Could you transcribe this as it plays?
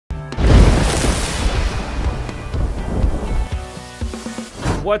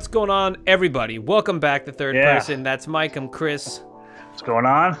What's going on, everybody? Welcome back to Third Person. That's Mike. I'm Chris. What's going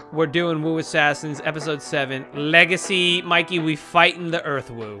on? We're doing Woo Assassins, Episode 7, Legacy. Mikey, we fighting the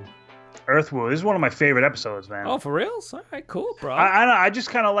Earth Woo. Earth Woo. This is one of my favorite episodes, man. Oh, for real? All right, cool, bro. I just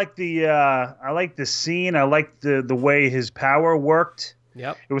kind of like the I like the scene. I like the way his power worked.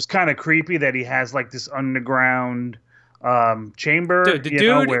 Yep. It was kind of creepy that he has like this underground chamber. Dude,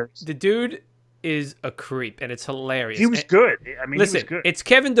 the dude is a creep, and it's hilarious. He was good. I mean, listen, he was good. It's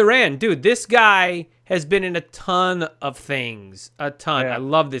Kevin Durant. Dude, this guy has been in a ton of things. A ton. Yeah. I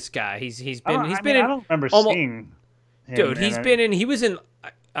love this guy. He's been in. I don't remember seeing him. Dude, he was in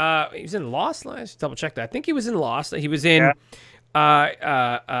Lost. Let's double check that. I think he was in Lost. He was in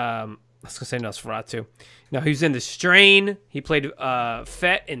I was gonna say Nosferatu. No, he was in The Strain. He played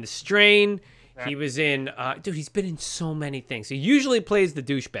Fett in The Strain. Yeah. He was in dude, he's been in so many things. He usually plays the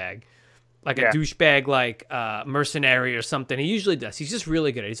douchebag. Like a douchebag, like mercenary or something. He usually does. He's just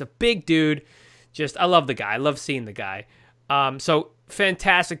really good at it. He's a big dude. I love the guy. I love seeing the guy. So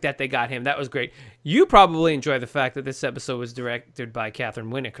fantastic that they got him. That was great. You probably enjoy the fact that this episode was directed by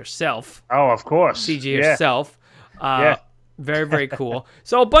Catherine Winnick herself. Oh, of course. CG herself. Very, very cool.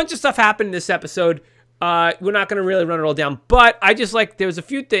 So a bunch of stuff happened in this episode. We're not going to really run it all down, but I just like, there was a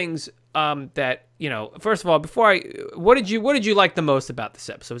few things that, you know, first of all, what did you like the most about this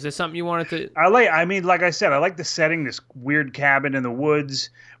episode? Was there something you wanted to? I mean, like I said, I like the setting, this weird cabin in the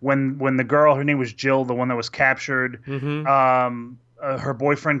woods. When the girl, her name was Jill, the one that was captured, her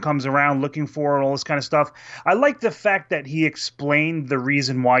boyfriend comes around looking for her and all this kind of stuff. I like the fact that he explained the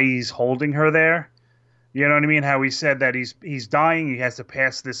reason why he's holding her there. You know what I mean? How he said that he's dying, he has to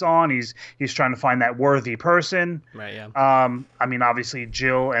pass this on. He's trying to find that worthy person. Right. Yeah. I mean, obviously,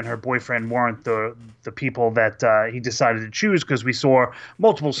 Jill and her boyfriend weren't the people that he decided to choose, because we saw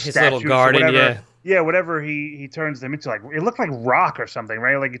multiple his statues. Little garden, or whatever. yeah. Yeah, whatever he turns them into, like it looked like rock or something,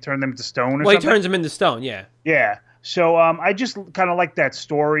 right? Like he turned them into stone or something. Well, he turns them into stone. Yeah. Yeah. So I just kind of like that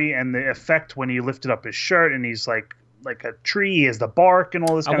story and the effect when he lifted up his shirt and he's like a tree is the bark and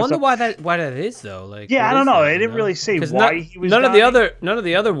all this kind of stuff. I wonder why that is though. Like, yeah, I don't know. They didn't really say why he was dying. None of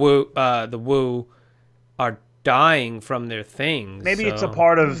the other Woo are dying from their things. Maybe it's a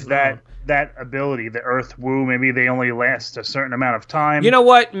part of that ability, the Earth Woo. Maybe they only last a certain amount of time. You know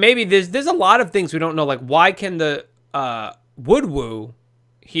what? Maybe there's a lot of things we don't know. Like, why can the Wood Woo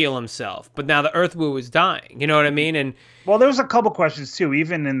heal himself, but now the Earth Woo is dying? You know what I mean? And well, there was a couple questions too,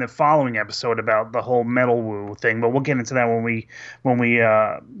 even in the following episode, about the whole Metal Woo thing. But we'll get into that when we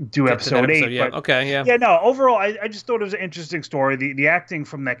do episode 8. Yeah. But, okay. Yeah. Yeah. No. Overall, I just thought it was an interesting story. The acting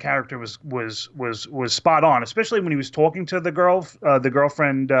from that character was spot on, especially when he was talking to the girl's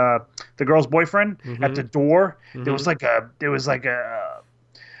boyfriend at the door. There was like a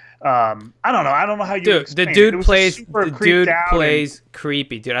I don't know how you the dude plays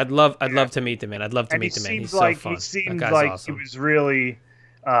creepy, dude. I'd love to meet the man. I'd love to meet the man. He's so fun. He seemed like awesome. He was really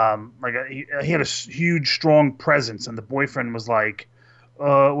he had a huge, strong presence, and the boyfriend was like,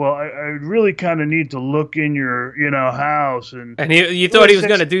 well, I really kind of need to look in your house, and you thought he was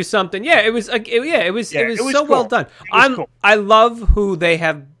going to do something. Yeah, it was so cool. Well done. Cool. I love who they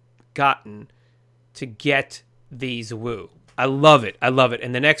have gotten to get these Woo. I love it.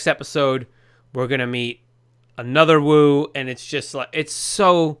 And the next episode, we're gonna meet another Woo, and it's just like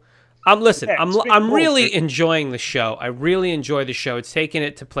I'm really enjoying the show. I really enjoy the show. It's taking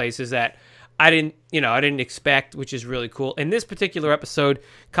it to places that I didn't expect, which is really cool. In this particular episode,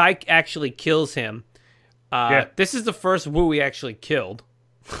 Kai actually kills him. This is the first Woo he actually killed.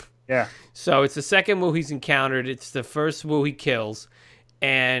 Yeah. So it's the second Woo he's encountered. It's the first Woo he kills,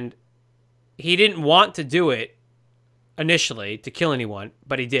 and he didn't want to do it initially to kill anyone,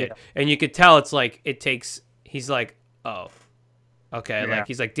 but he did. And you could tell he's like, oh, okay. Like,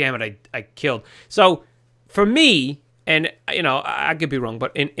 he's like, damn it, I killed. So for me, and I could be wrong,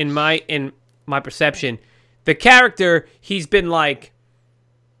 but in my perception, the character, he's been like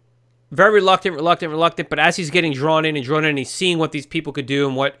very reluctant, but as he's getting drawn in, and he's seeing what these people could do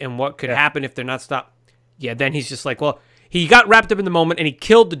and what could happen if they're not stopped. Yeah, then he's just like, well, he got wrapped up in the moment and he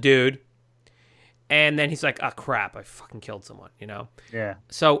killed the dude. And then he's like, oh, crap, I fucking killed someone, Yeah.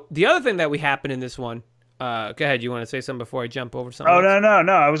 So the other thing that we happened in this one, go ahead, you want to say something before I jump over something? Oh,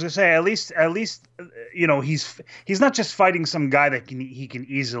 no. I was going to say, at least, he's not just fighting some guy that he can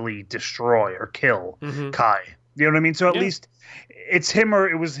easily destroy or kill Kai. You know what I mean? So at least it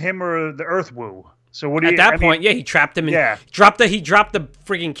was him or the Earth Woo. So what do you... At that point, he trapped him. He dropped the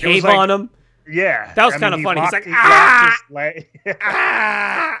freaking cave on him. Yeah, That was kind of funny. He's like, ah,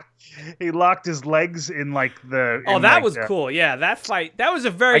 ah. He locked his legs in like the. Oh, that was cool. Yeah, that fight. That was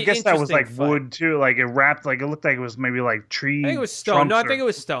a very. I guess that was like fight. wood too. Like it wrapped. Like it looked like it was maybe like tree. I think it was stone. No, I think it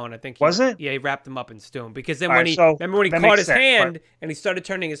was stone. I think. Was it? Yeah, he wrapped them up in stone because then remember when he caught his hand and he started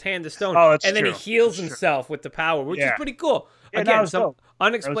turning his hand to stone. Oh, that's and then true. he heals himself with the power, which is pretty cool. Yeah, Again, some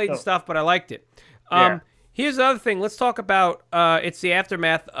unexplained stuff, but I liked it. Here's the other thing. Let's talk about. It's the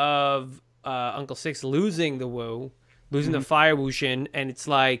aftermath of Uncle Six losing the Wu, losing the fire Wuxin, and it's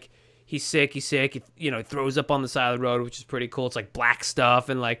like. He's sick. He, you know, throws up on the side of the road, which is pretty cool. It's like black stuff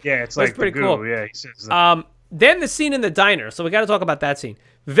and like it's like pretty cool. Yeah, he says that. Then the scene in the diner. So we got to talk about that scene.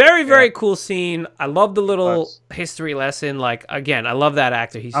 Very cool scene. I love the little history lesson. Like again, I love that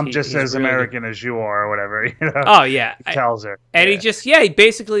actor. I'm just as really American as you are, or whatever. You know? Oh yeah, he tells her, and he just he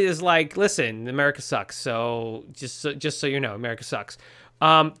basically is like, listen, America sucks. So just so you know, America sucks.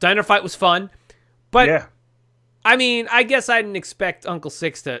 Diner fight was fun, but. I mean, I guess I didn't expect Uncle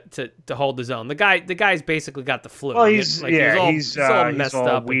Six to hold his own. The guy's basically got the flu. Well, he's all messed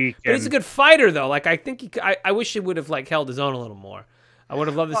up. Weak but he's a good fighter, though. Like I think I wish he would have like held his own a little more. I would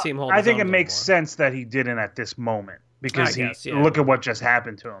have loved to see him hold. I think it makes sense that he didn't at this moment because look at what just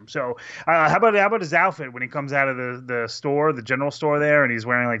happened to him. So how about his outfit when he comes out of the store, the general store there, and he's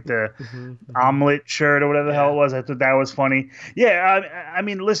wearing like the omelet shirt or whatever the hell it was. I thought that was funny. Yeah, I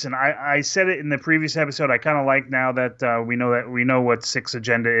mean, listen, I said it in the previous episode. I kind of like now that we know what Six's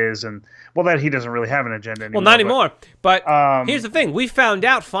agenda is, and well, that he doesn't really have an agenda anymore. Well, not anymore. But here's the thing: we found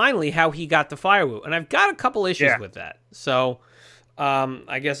out finally how he got the fire Wu, and I've got a couple issues with that. So.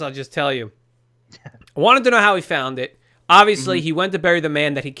 I guess I'll just tell you. I wanted to know how he found it. Obviously, he went to bury the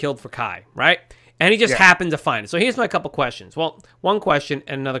man that he killed for Kai, right? And he just happened to find it. So here's my couple questions. Well, one question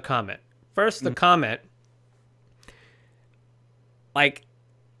and another comment. First, the comment. Like,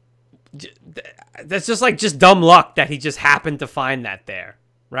 that's just dumb luck that he just happened to find that there,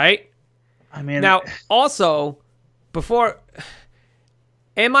 right? I mean, now, also, before,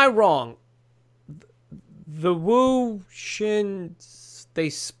 am I wrong? The Wu Shin, they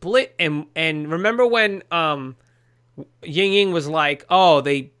split, and remember when Ying Ying was like, oh,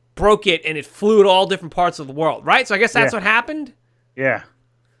 they broke it and it flew to all different parts of the world, right? So I guess that's what happened? Yeah.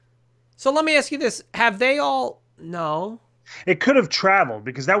 So let me ask you this. Have they all... No. It could have traveled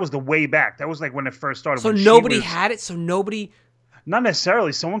because that was the way back. That was like when it first started. So nobody had it? So nobody... Not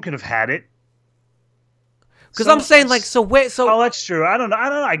necessarily. Someone could have had it. Because I'm saying, like, so wait, so... Oh, that's true. I don't know.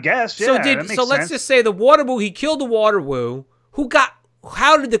 I guess, yeah. So let's just say the Water Wu, he killed the Water Wu.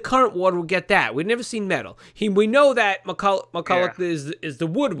 How did the current Water Wu get that? We've never seen metal. We know that McCulloch is the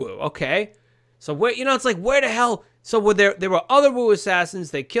Wood Wu, okay? So, where, you know, it's like, where the hell... So, there were other Wu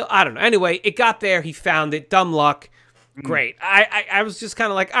assassins they killed... I don't know. Anyway, it got there. He found it. Dumb luck. Great. I was just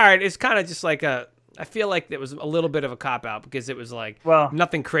kind of like, all right, it's kind of just like a... I feel like it was a little bit of a cop-out because it was like,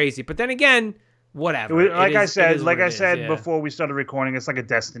 nothing crazy. But then again... Whatever. Like I said before we started recording, it's like a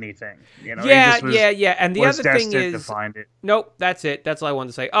destiny thing. You know? Yeah. And the other thing is, to find it. Nope, that's it. That's all I wanted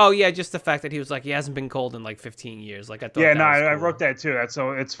to say. Oh yeah, just the fact that he was like, he hasn't been cold in like 15 years. Like I thought. Yeah, I wrote that too.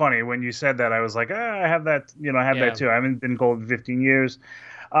 So it's funny when you said that. I was like, I have that. You know, I have that too. I haven't been cold in 15 years.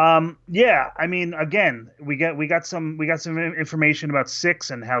 Yeah, I mean, again, we got some information about Six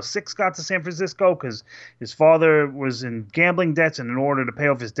and how Six got to San Francisco because his father was in gambling debts, and in order to pay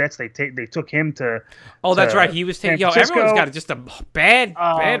off his debts, they took him to. Oh, that's right. He was taking. Yo, everyone's got just a bad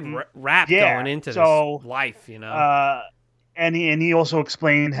rap going into this life, you know. And he also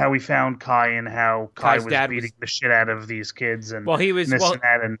explained how he found Kai and how Kai Kai's was beating the shit out of these kids and he was and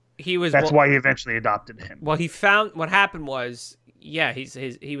that, and that's why he eventually adopted him. Well, he found what happened was. Yeah,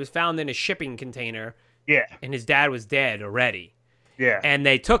 he was found in a shipping container. Yeah. And his dad was dead already. Yeah. And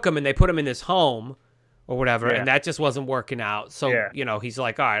they took him and they put him in this home or whatever, and that just wasn't working out. So, you know, he's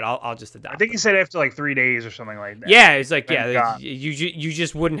like, all right, I'll just adopt. I think he said after like 3 days or something like that. Yeah, he's like, you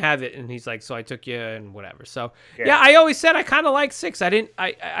just wouldn't have it. And he's like, so I took you and whatever. So, I always said I kind of like Six. I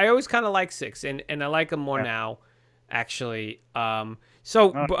always kind of like Six, and I like him more now, actually. Let's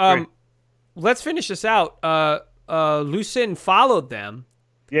finish this out. Lucien followed them.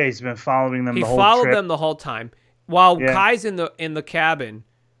 Yeah, he's been following them. He followed them the whole time. While Kai's in the cabin,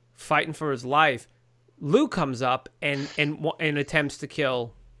 fighting for his life, Lou comes up and attempts to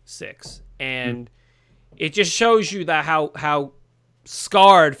kill Six, and it just shows you that how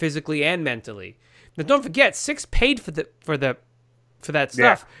scarred physically and mentally. Now, don't forget, Six paid for that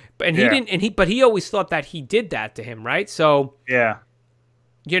stuff, but he didn't. But he always thought that he did that to him, right? So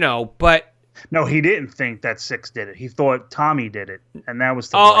you know, but. No, he didn't think that Six did it. He thought Tommy did it, and that was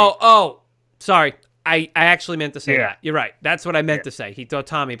the sorry. I actually meant to say that. You're right. That's what I meant to say. He thought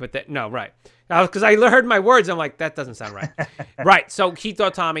Tommy, but that no, right. Because I heard my words. I'm like, that doesn't sound right. Right. So he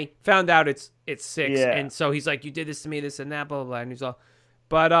thought Tommy, found out it's 6. Yeah. And so he's like, you did this to me, this and that, blah, blah, blah. And he's all,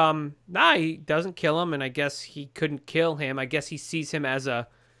 but nah, he doesn't kill him. And I guess he couldn't kill him. I guess he sees him as a,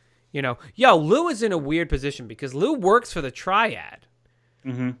 you know, Lou is in a weird position because Lou works for the Triad.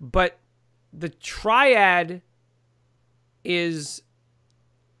 But the Triad is...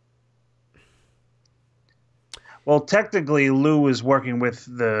 Well, technically, Lou is working with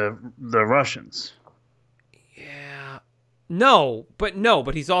the Russians. Yeah.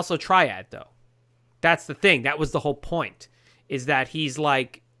 But he's also Triad, though. That's the thing. That was the whole point, is that he's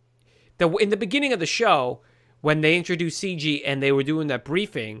like... in the beginning of the show, when they introduced CG and they were doing that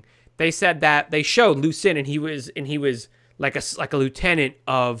briefing, they said that they showed Lou Sin, and he was like a lieutenant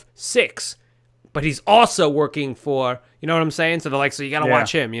of 6. But he's also working for... You know what I'm saying? So they're like, so you got to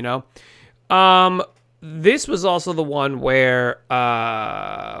watch him, you know? This was also the one where,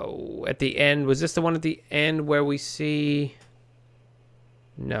 at the end, was this the one at the end where we see...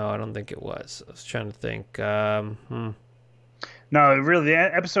 No, I don't think it was. I was trying to think. No, really, the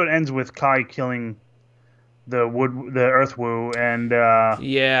episode ends with Kai killing the Earth Woo, and...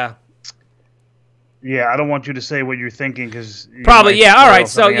 yeah. Yeah, I don't want you to say what you're thinking, because... Probably, yeah, all right,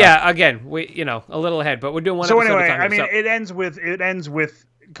 so, yeah, again, we, a little ahead, but we're doing one episode anyway, at a time. I mean, it ends with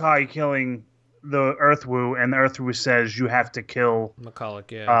Kai killing... the Earth Woo, and the Earth Woo says you have to kill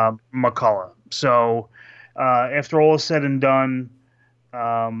McCulloch, yeah. McCulloch. So after all is said and done,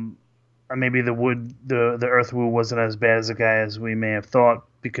 maybe the Earth Woo wasn't as bad as a guy as we may have thought,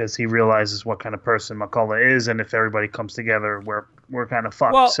 because he realizes what kind of person McCulloch is, and if everybody comes together, we're kind of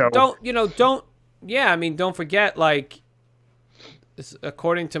fucked. Well, so don't forget, like,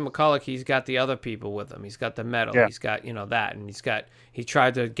 according to McCulloch, he's got the other people with him. He's got the metal. Yeah. He's got, that, and he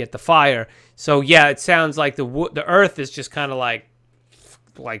tried to get the fire. So yeah, it sounds like the Earth is just kind of like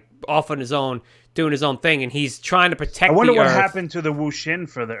off on his own, doing his own thing, and he's trying to protect the Earth. I wonder what happened to the Wuxin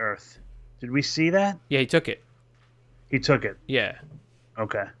for the Earth. Did we see that? Yeah, he took it. He took it. Yeah.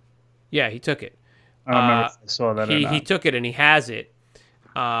 Okay. Yeah, he took it. I don't remember if I saw that or not. He took it, and he has it.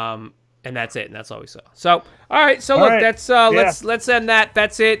 And that's it, and that's all we saw. So, all right. So look, that's let's end that.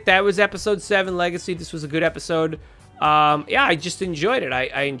 That's it. That was episode 7, Legacy. This was a good episode. Yeah, I just enjoyed it.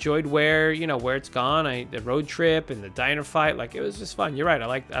 I enjoyed where it's gone. The road trip and the diner fight. Like, it was just fun. You're right.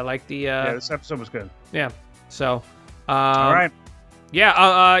 I like the. Yeah, this episode was good. Yeah. So. All right. Yeah.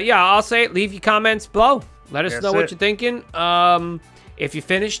 I'll say it. Leave your comments below. Let us know what you're thinking. If you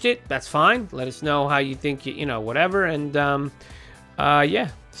finished it, that's fine. Let us know how you think. Whatever. And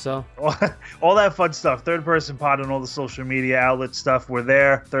yeah. So all that fun stuff. Third Person Pod on all the social media outlet stuff. We're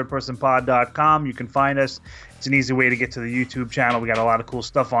there. thirdpersonpod.com. You can find us. It's an easy way to get to the YouTube channel. We got a lot of cool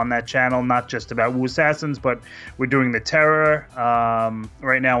stuff on that channel, not just about Wu Assassins, but we're doing The Terror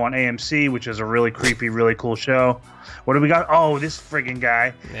right now on AMC, which is a really creepy, really cool show. What do we got? Oh, this friggin'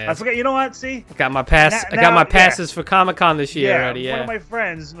 guy. Yeah. I forgot. You know what? See? I got my pass. I got my passes for Comic-Con this year already. Yeah. One of my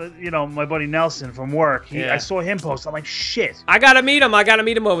friends, my buddy Nelson from work, I saw him post. I'm like, shit. I got to meet him.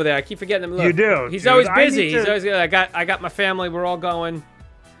 over there. I keep forgetting him. Look, you do. He's always busy. He's always good. I got my family. We're all going.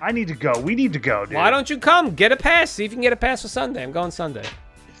 I need to go. We need to go, dude. Why don't you come? Get a pass. See if you can get a pass for Sunday. I'm going Sunday.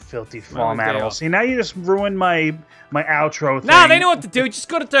 Filthy farm animal. See, now you just ruined my outro thing. No, they know what to do. Just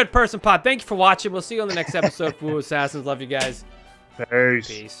go to Third Person Pod. Thank you for watching. We'll see you on the next episode of Wu Assassins. Love you guys. Peace.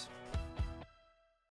 Peace.